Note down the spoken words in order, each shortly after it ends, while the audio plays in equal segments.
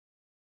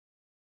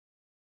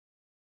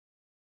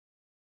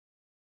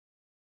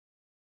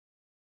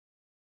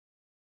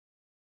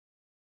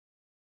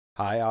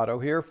Hi, Otto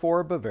here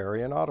for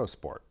Bavarian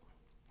Autosport.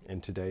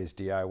 In today's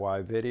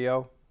DIY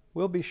video,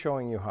 we'll be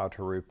showing you how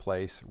to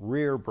replace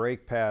rear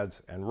brake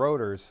pads and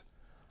rotors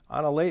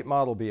on a late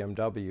model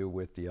BMW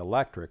with the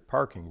electric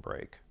parking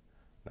brake.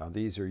 Now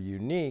these are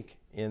unique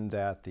in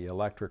that the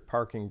electric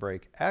parking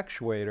brake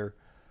actuator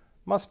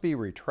must be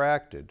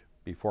retracted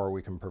before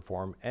we can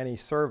perform any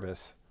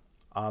service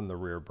on the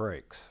rear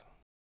brakes.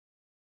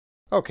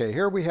 Okay,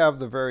 here we have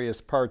the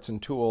various parts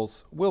and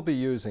tools we'll be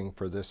using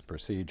for this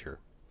procedure.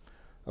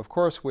 Of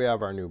course, we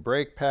have our new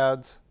brake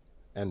pads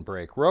and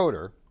brake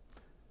rotor,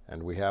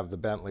 and we have the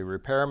Bentley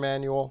repair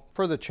manual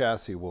for the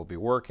chassis we'll be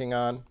working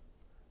on,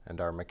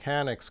 and our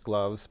mechanics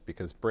gloves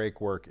because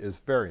brake work is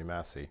very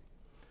messy.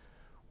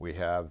 We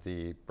have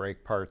the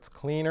brake parts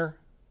cleaner,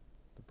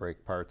 the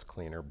brake parts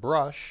cleaner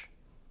brush,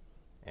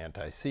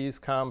 anti-seize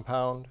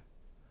compound,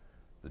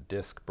 the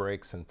disc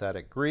brake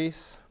synthetic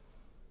grease,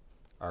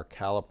 our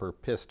caliper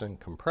piston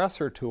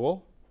compressor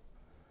tool,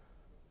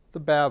 the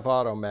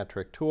BavAuto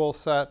metric tool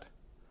set,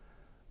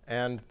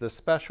 and the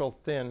special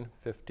thin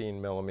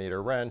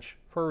 15mm wrench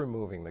for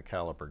removing the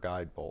caliper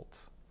guide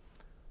bolts.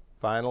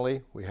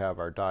 Finally, we have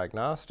our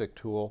diagnostic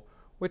tool,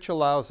 which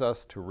allows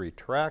us to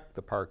retract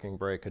the parking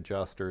brake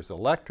adjusters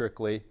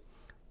electrically,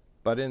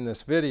 but in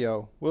this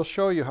video, we'll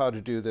show you how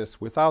to do this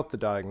without the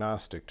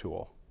diagnostic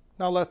tool.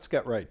 Now let's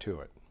get right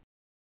to it.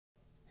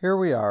 Here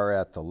we are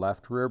at the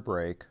left rear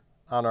brake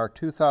on our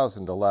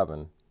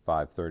 2011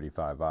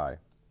 535i.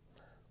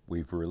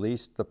 We've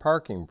released the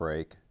parking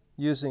brake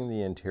using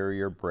the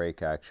interior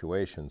brake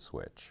actuation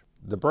switch.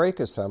 The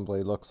brake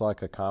assembly looks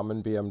like a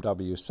common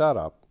BMW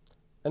setup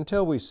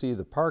until we see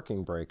the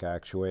parking brake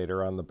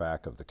actuator on the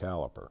back of the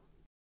caliper.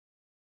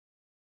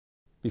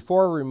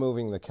 Before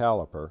removing the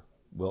caliper,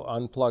 we'll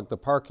unplug the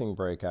parking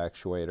brake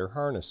actuator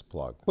harness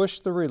plug. Push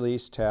the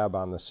release tab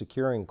on the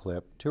securing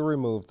clip to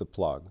remove the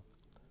plug.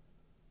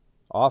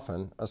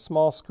 Often, a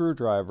small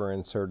screwdriver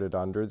inserted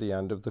under the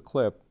end of the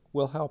clip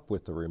will help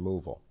with the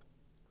removal.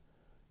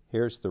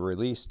 Here's the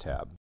release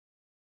tab.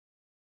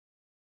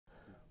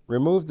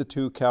 Remove the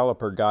two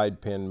caliper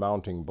guide pin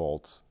mounting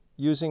bolts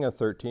using a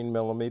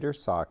 13mm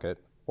socket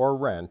or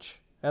wrench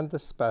and the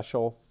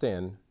special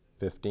thin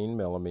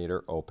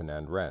 15mm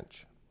open-end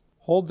wrench.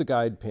 Hold the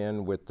guide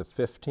pin with the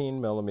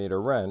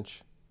 15mm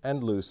wrench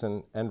and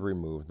loosen and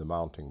remove the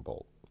mounting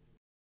bolt.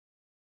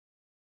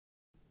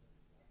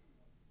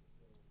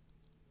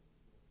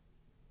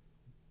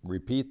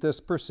 Repeat this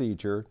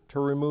procedure to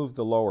remove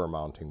the lower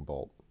mounting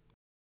bolt.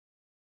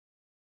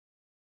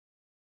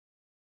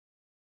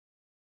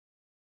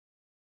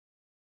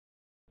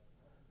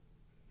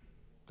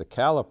 The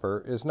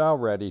caliper is now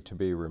ready to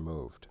be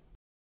removed.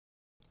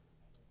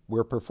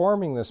 We're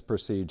performing this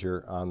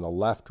procedure on the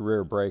left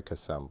rear brake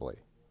assembly.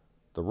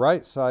 The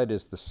right side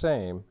is the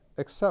same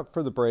except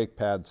for the brake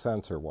pad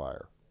sensor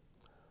wire.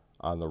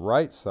 On the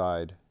right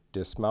side,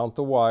 dismount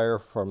the wire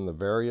from the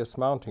various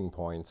mounting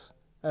points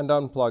and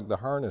unplug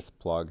the harness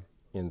plug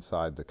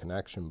inside the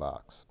connection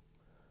box.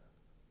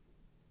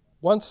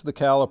 Once the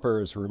caliper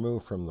is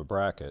removed from the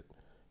bracket,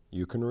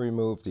 you can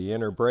remove the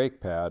inner brake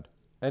pad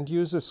and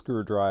use a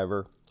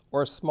screwdriver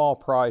or a small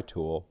pry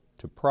tool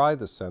to pry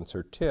the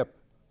sensor tip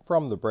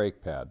from the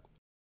brake pad.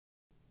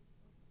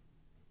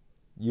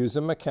 Use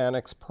a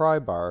mechanic's pry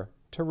bar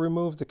to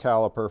remove the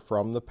caliper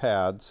from the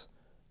pads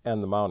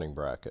and the mounting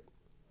bracket.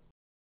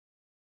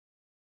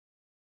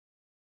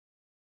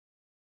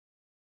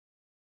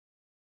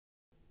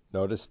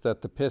 Notice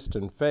that the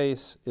piston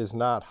face is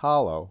not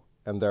hollow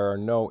and there are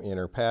no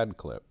inner pad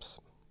clips.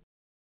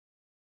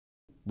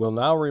 We'll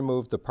now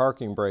remove the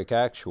parking brake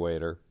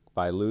actuator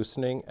by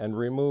loosening and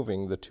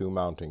removing the two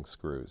mounting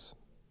screws.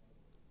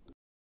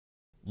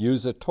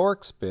 Use a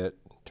Torx bit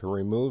to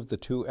remove the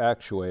two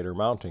actuator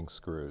mounting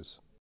screws.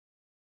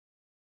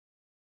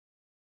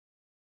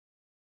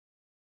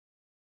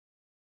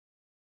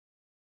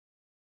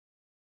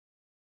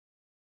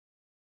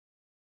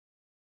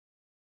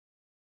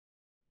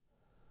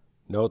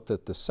 Note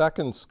that the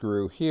second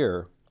screw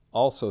here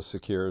also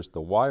secures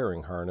the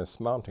wiring harness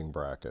mounting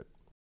bracket.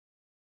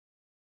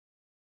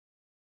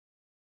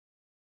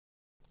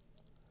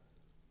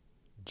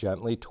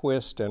 Gently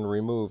twist and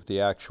remove the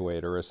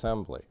actuator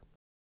assembly.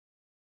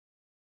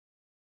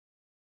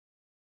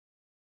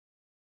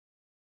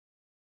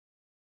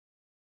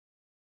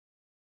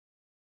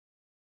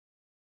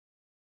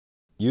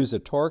 Use a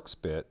Torx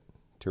bit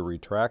to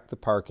retract the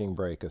parking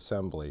brake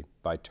assembly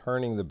by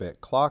turning the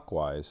bit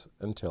clockwise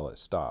until it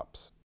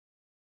stops.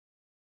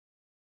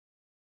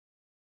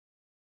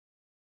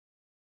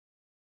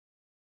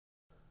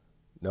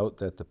 Note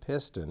that the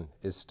piston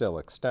is still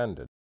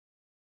extended.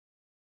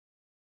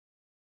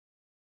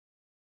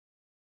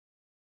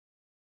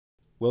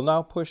 We'll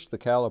now push the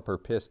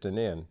caliper piston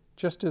in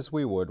just as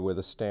we would with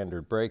a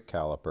standard brake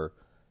caliper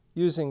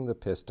using the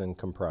piston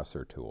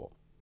compressor tool.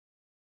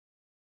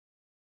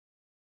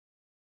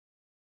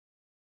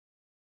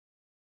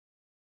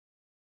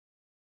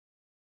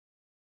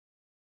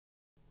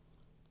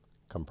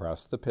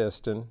 Compress the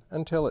piston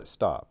until it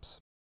stops.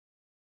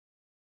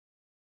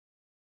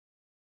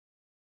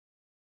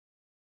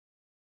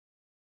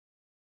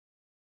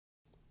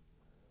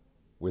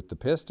 With the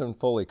piston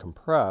fully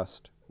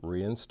compressed,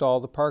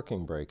 reinstall the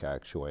parking brake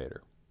actuator.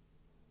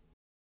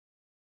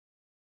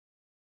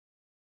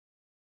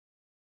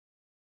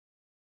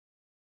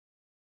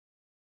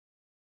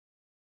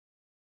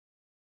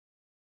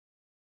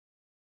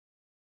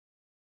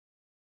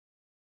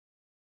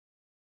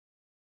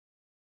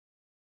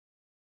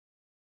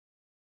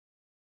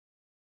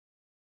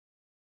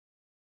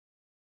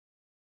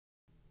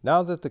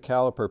 Now that the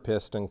caliper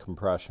piston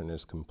compression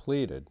is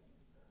completed,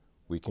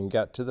 we can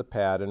get to the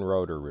pad and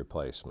rotor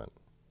replacement.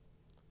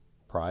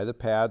 Pry the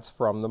pads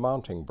from the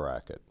mounting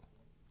bracket.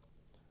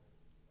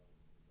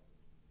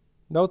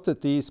 Note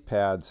that these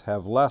pads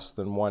have less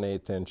than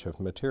 1/8 inch of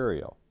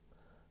material.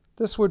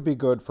 This would be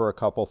good for a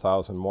couple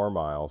thousand more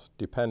miles,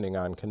 depending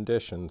on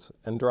conditions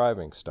and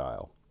driving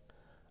style.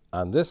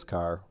 On this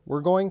car,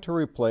 we're going to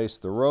replace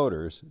the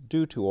rotors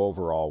due to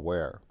overall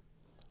wear.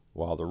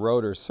 While the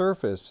rotor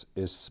surface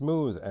is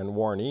smooth and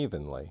worn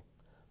evenly,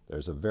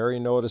 there's a very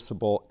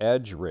noticeable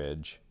edge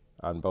ridge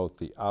on both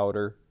the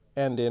outer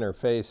and inner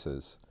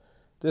faces.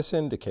 This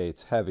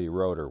indicates heavy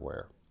rotor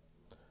wear.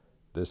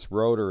 This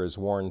rotor is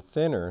worn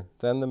thinner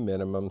than the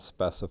minimum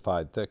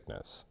specified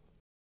thickness.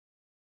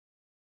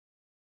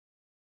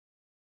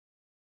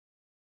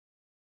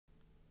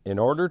 In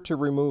order to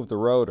remove the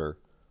rotor,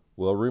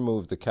 we'll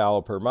remove the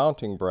caliper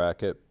mounting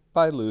bracket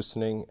by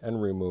loosening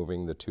and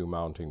removing the 2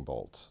 mounting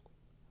bolts.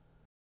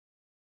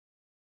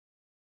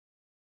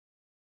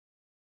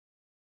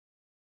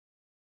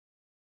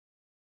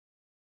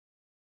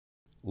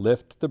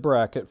 Lift the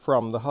bracket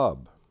from the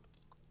hub.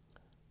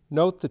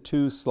 Note the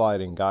 2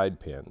 sliding guide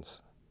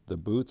pins. The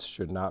boots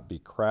should not be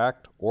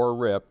cracked or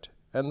ripped,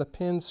 and the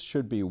pins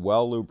should be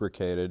well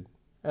lubricated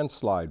and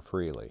slide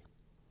freely.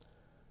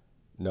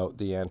 Note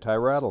the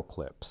anti-rattle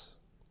clips.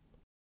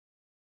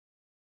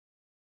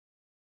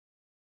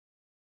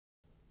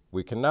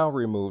 We can now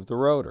remove the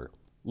rotor.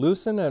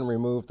 Loosen and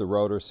remove the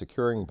rotor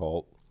securing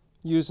bolt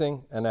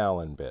using an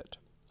Allen bit.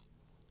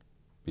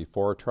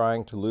 Before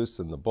trying to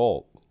loosen the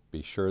bolt,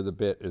 be sure the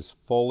bit is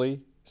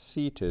fully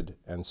seated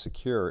and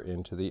secure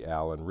into the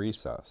Allen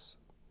recess.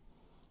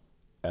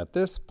 At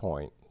this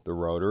point, the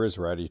rotor is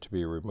ready to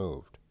be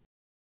removed.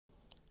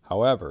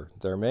 However,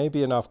 there may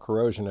be enough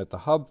corrosion at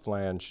the hub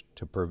flange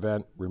to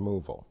prevent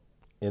removal.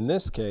 In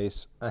this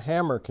case, a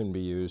hammer can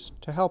be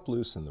used to help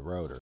loosen the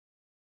rotor.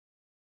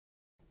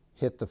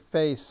 Hit the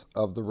face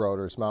of the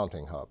rotor's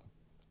mounting hub.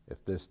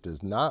 If this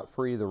does not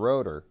free the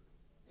rotor,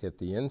 hit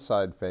the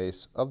inside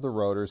face of the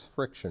rotor's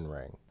friction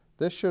ring.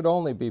 This should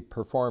only be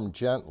performed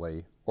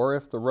gently or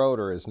if the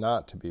rotor is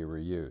not to be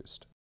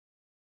reused.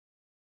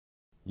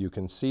 You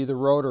can see the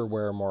rotor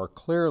wear more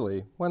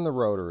clearly when the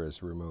rotor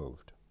is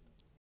removed.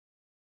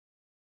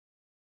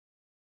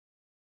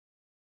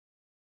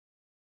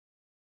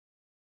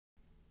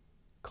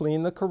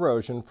 Clean the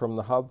corrosion from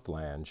the hub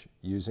flange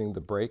using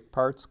the brake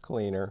parts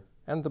cleaner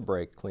and the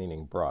brake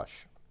cleaning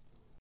brush.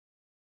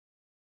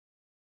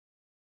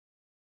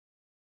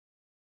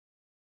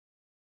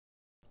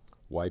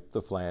 Wipe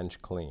the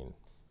flange clean.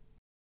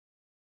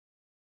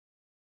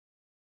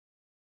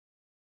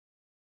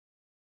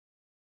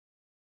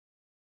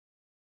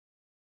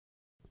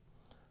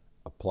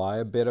 Apply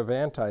a bit of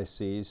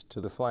anti-seize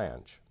to the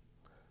flange.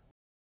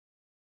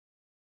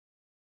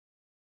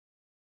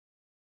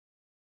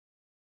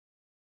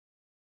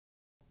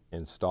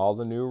 Install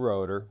the new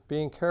rotor,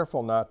 being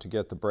careful not to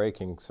get the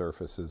braking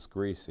surfaces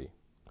greasy.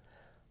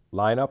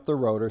 Line up the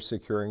rotor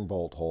securing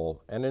bolt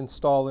hole and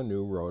install a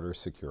new rotor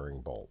securing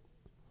bolt.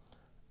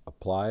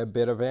 Apply a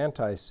bit of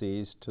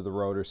anti-seize to the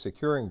rotor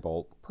securing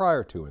bolt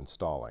prior to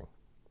installing.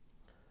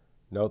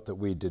 Note that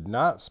we did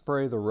not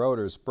spray the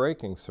rotor's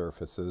braking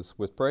surfaces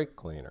with brake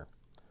cleaner.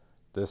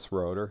 This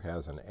rotor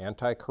has an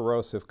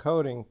anti-corrosive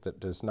coating that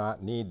does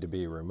not need to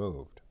be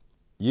removed.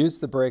 Use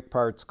the brake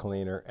parts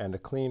cleaner and a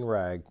clean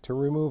rag to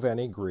remove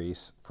any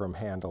grease from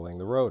handling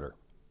the rotor.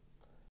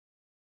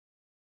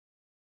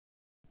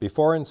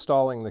 Before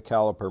installing the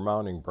caliper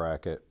mounting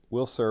bracket,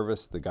 we'll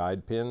service the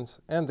guide pins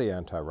and the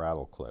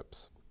anti-rattle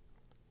clips.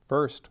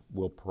 First,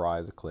 we'll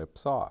pry the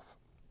clips off.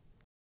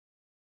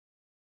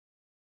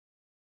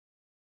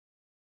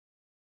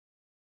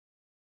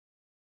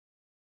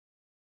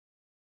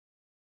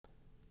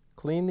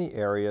 Clean the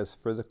areas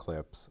for the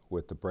clips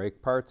with the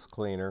brake parts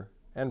cleaner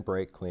and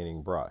brake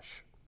cleaning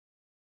brush.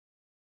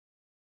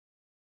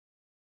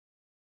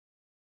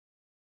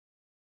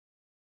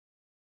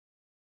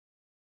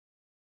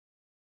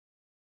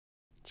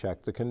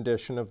 Check the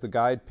condition of the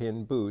guide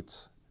pin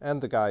boots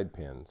and the guide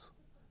pins.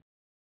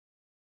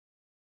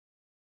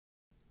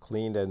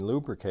 Clean and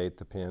lubricate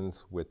the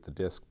pins with the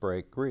disc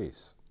brake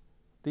grease.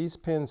 These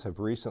pins have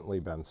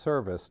recently been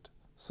serviced,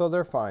 so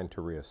they're fine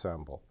to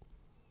reassemble.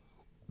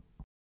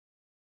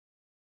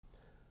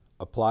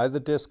 Apply the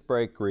disc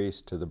brake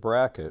grease to the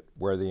bracket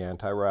where the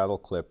anti-rattle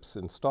clips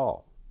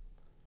install.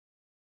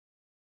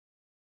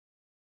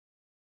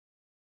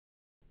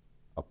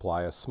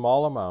 Apply a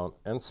small amount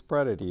and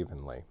spread it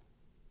evenly.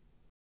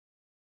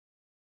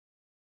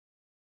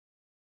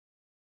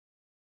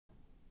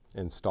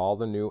 Install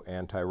the new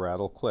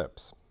anti-rattle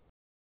clips.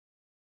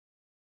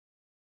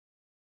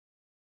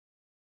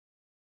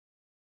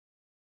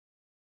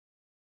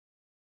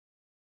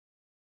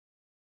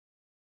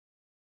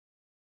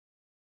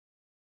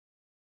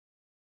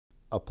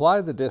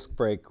 Apply the disc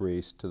brake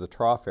grease to the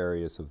trough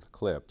areas of the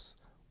clips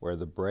where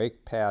the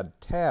brake pad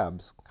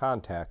tabs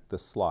contact the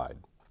slide.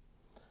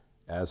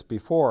 As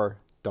before,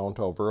 don't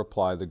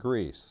over-apply the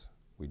grease.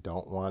 We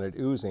don't want it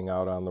oozing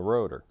out on the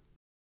rotor.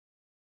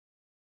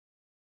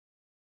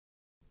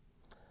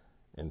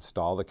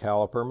 Install the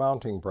caliper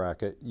mounting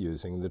bracket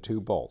using the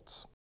 2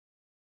 bolts.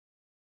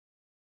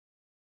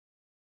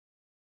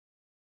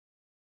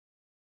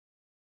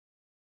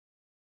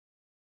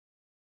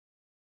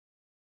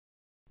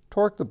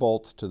 Torque the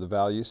bolts to the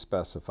value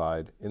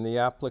specified in the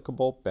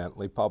applicable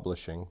Bentley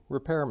Publishing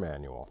repair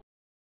manual.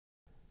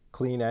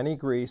 Clean any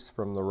grease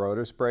from the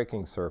rotor's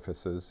braking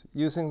surfaces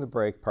using the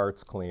brake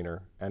parts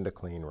cleaner and a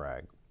clean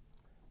rag.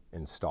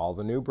 Install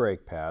the new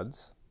brake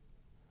pads.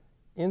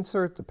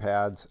 Insert the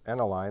pads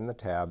and align the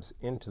tabs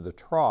into the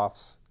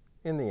troughs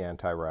in the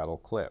anti-rattle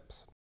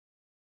clips.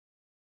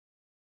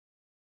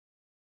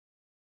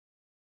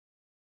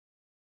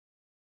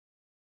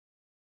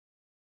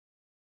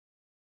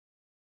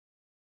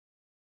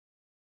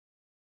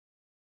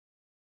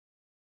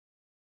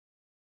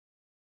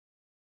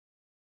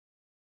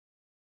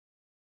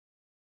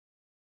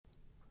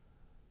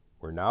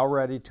 We're now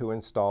ready to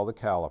install the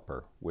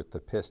caliper with the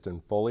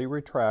piston fully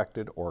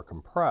retracted or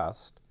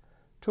compressed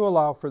to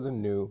allow for the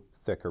new,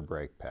 thicker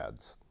brake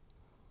pads.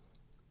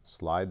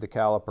 Slide the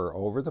caliper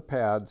over the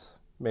pads,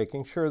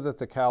 making sure that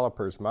the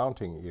caliper's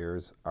mounting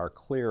ears are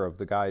clear of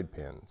the guide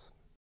pins.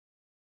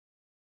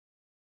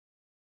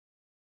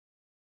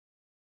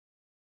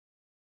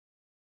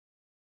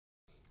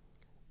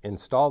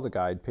 Install the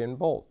guide pin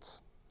bolts.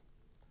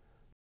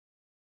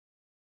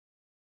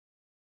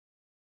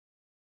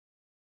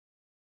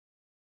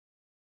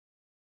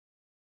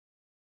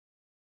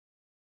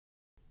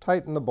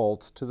 Tighten the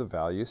bolts to the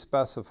value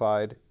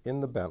specified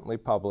in the Bentley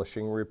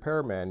Publishing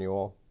repair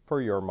manual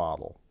for your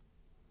model.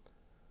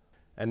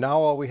 And now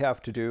all we have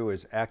to do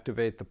is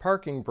activate the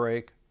parking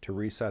brake to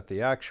reset the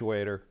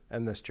actuator,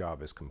 and this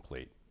job is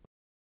complete.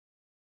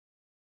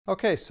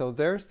 Okay, so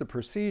there's the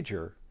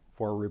procedure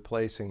for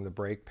replacing the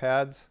brake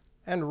pads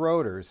and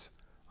rotors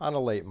on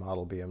a late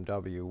model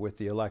BMW with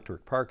the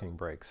electric parking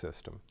brake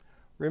system.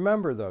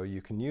 Remember though,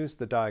 you can use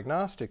the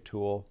Diagnostic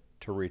tool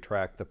to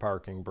retract the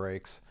parking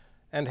brakes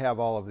and have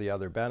all of the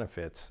other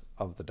benefits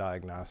of the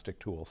Diagnostic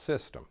tool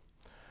system.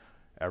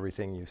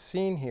 Everything you've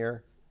seen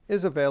here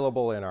is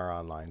available in our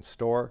online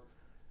store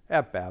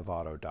at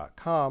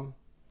BavAuto.com,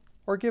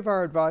 or give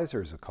our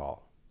advisors a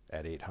call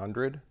at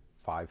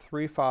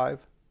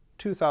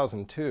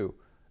 800-535-2002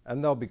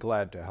 and they'll be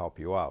glad to help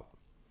you out.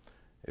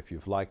 If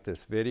you've liked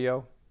this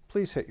video,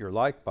 please hit your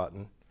like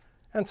button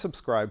and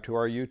subscribe to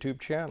our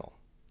YouTube channel.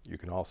 You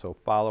can also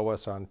follow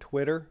us on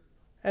Twitter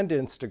and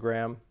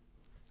Instagram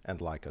and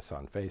like us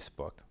on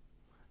Facebook.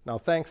 Now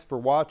thanks for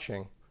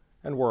watching,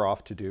 and we're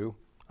off to do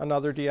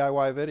another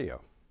DIY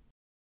video.